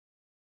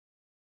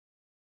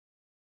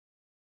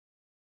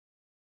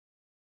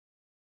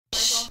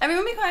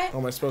Everyone be quiet. Oh,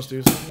 am I supposed to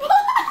use it?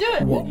 Do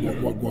it.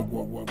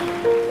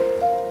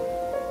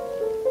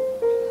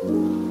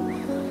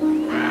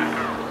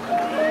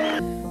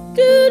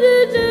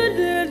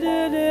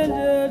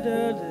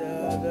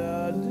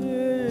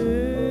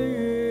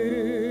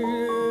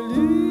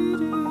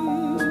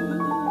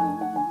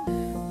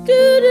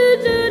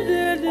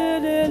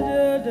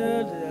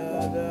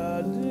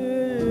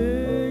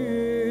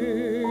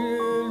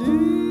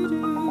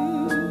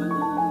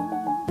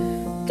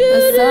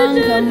 The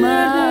sun come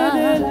up,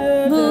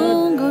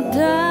 moon go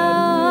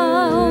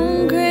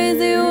down,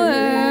 crazy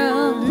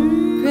world,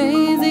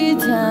 crazy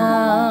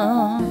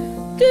town.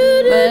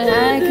 But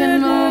I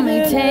can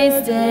only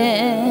taste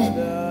it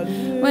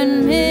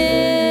when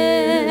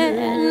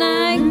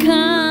midnight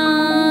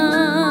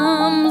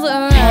comes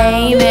around.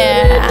 Hey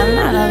there, I'm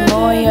not a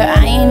lawyer,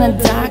 I ain't a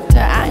doctor,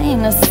 I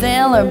ain't a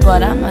sailor,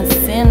 but I'm a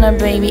sinner,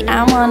 baby.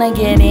 I wanna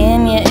get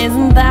in ya,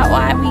 isn't that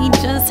why we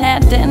just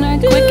had dinner?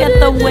 Quick at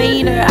the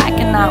waiter, I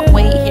cannot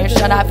wait here.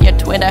 Shut off your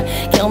Twitter,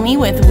 kill me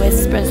with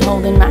whispers,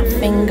 holding my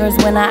fingers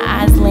when our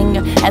eyes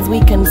linger as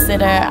we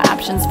consider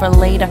options for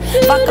later.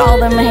 Fuck all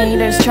them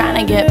haters trying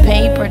to get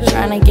paper,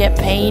 trying to get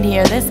paid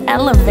here. This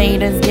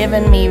elevator's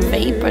giving me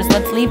vapors.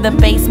 Let's leave the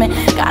basement,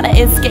 gotta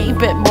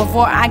escape it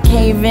before I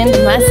cave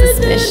into my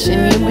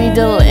suspicion. You be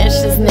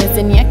deliciousness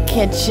in your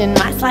kitchen,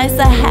 my slice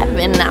of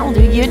heaven. I'll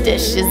do your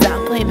dishes,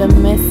 I'll play the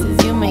misses.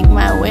 You make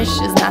my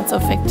wishes not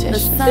so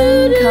fictitious. The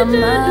sun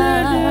come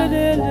up,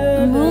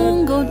 the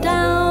moon go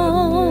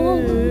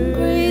down,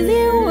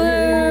 crazy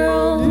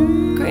world,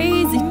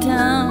 crazy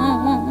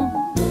town.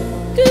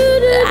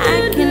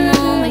 I can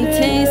only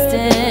taste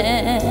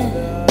it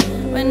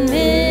when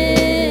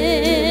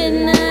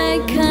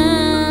midnight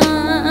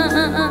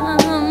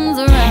comes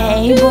around.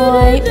 Hey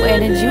boy, where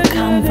did you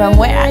come from?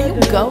 Where are you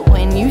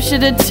going? You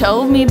should have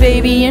told me,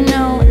 baby. You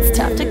know it's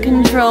tough to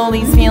control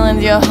these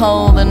feelings you're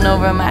holding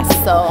over my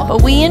soul.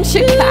 But we in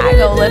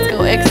Chicago, let's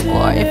go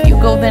explore. If you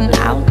go, then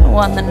I'll go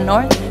on the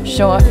North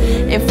Shore.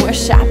 If we're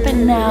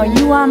shopping now,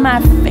 you are my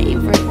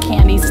favorite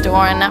candy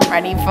store, and I'm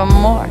ready for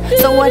more.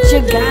 So what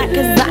you got?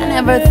 Cause I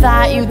never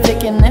thought you'd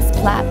thicken this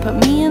plot. Put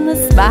me in the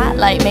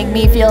spotlight, make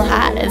me feel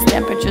hot as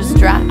temperatures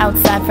drop.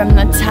 Outside from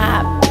the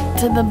top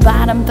to the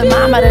bottom,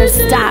 thermometers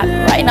stop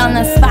right on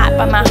the spot,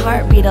 but my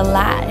heart beat a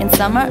lot. In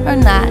summer or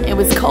not, it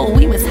was cold,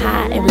 we was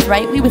hot. It was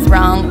right, we was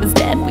wrong. It was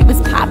dead, we was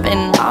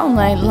popping all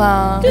night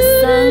long. The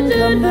sun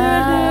come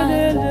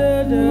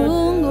up,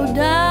 moon go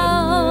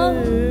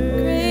down,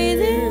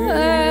 crazy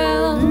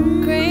world,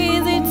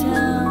 crazy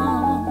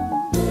town.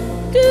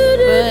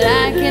 But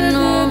I can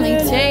only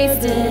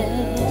taste it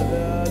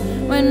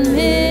when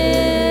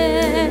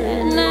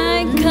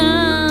midnight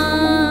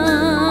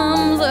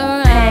comes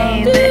around.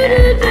 Hey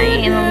there, I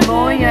ain't a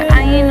lawyer,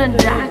 I ain't a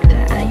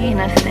doctor, I ain't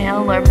a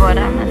sailor, but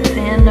I'm a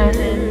sinner,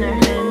 sinner,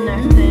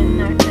 sinner,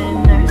 sinner,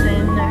 sinner,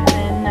 sinner,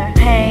 sinner.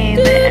 Hey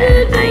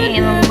there, I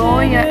ain't a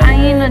lawyer, I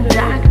ain't a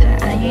doctor,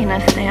 I ain't a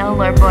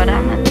sailor, but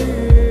I'm a